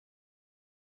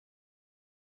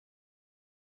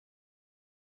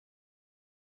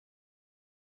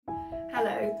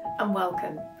Hello and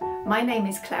welcome. My name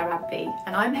is Claire Abby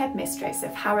and I'm Headmistress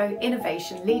of Harrow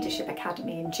Innovation Leadership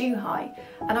Academy in Zhuhai,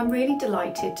 and I'm really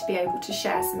delighted to be able to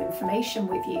share some information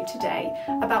with you today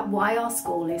about why our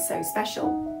school is so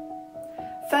special.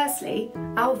 Firstly,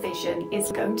 our vision is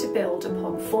going to build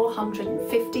upon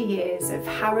 450 years of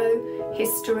Harrow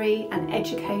history and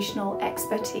educational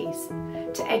expertise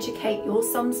to educate your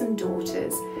sons and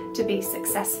daughters to be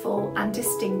successful and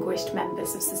distinguished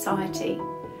members of society,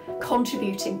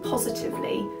 contributing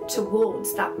positively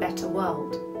towards that better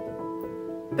world.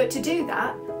 But to do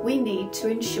that, we need to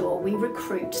ensure we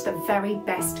recruit the very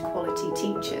best quality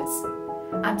teachers.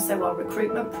 And so our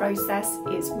recruitment process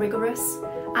is rigorous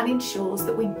and ensures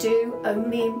that we do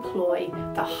only employ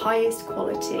the highest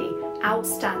quality,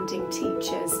 outstanding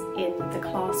teachers in the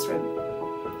classroom.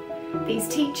 These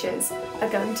teachers are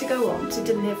going to go on to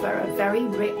deliver a very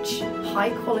rich,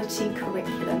 high-quality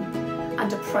curriculum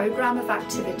and a programme of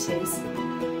activities,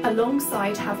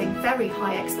 alongside having very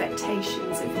high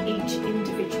expectations of each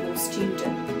individual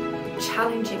student,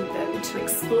 challenging them to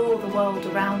explore the world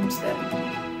around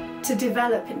them, to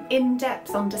develop an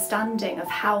in-depth understanding of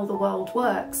how the world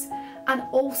works, and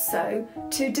also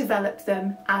to develop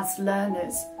them as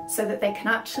learners so that they can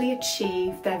actually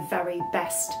achieve their very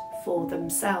best for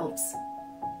themselves.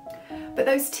 But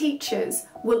those teachers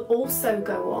will also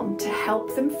go on to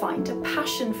help them find a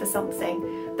passion for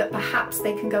something that perhaps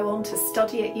they can go on to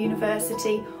study at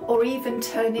university or even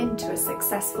turn into a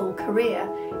successful career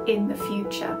in the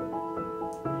future.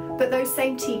 But those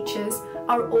same teachers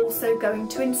are also going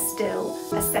to instill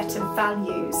a set of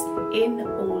values in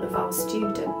all of our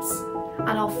students.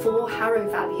 And our 4 Harrow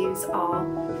values are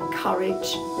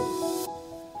courage,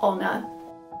 honour,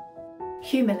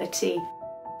 humility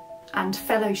and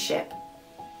fellowship.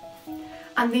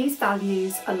 And these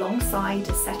values, alongside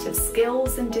a set of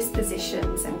skills and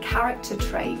dispositions and character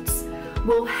traits,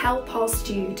 will help our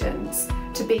students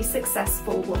to be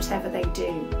successful whatever they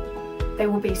do. They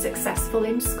will be successful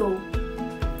in school,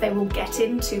 they will get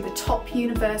into the top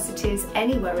universities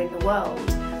anywhere in the world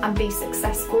and be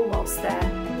successful whilst there,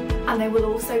 and they will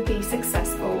also be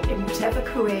successful in whatever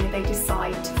career they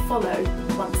decide to follow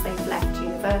once they've left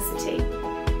university.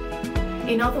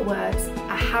 In other words,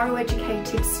 a Harrow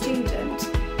educated student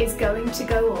is going to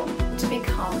go on to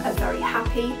become a very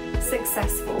happy,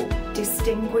 successful,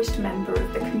 distinguished member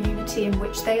of the community in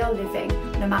which they are living,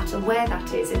 no matter where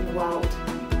that is in the world.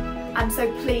 And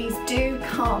so please do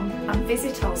come and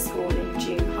visit our school in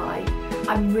Zhuhai.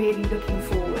 I'm really looking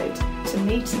forward to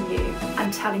meeting you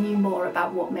and telling you more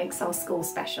about what makes our school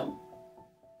special.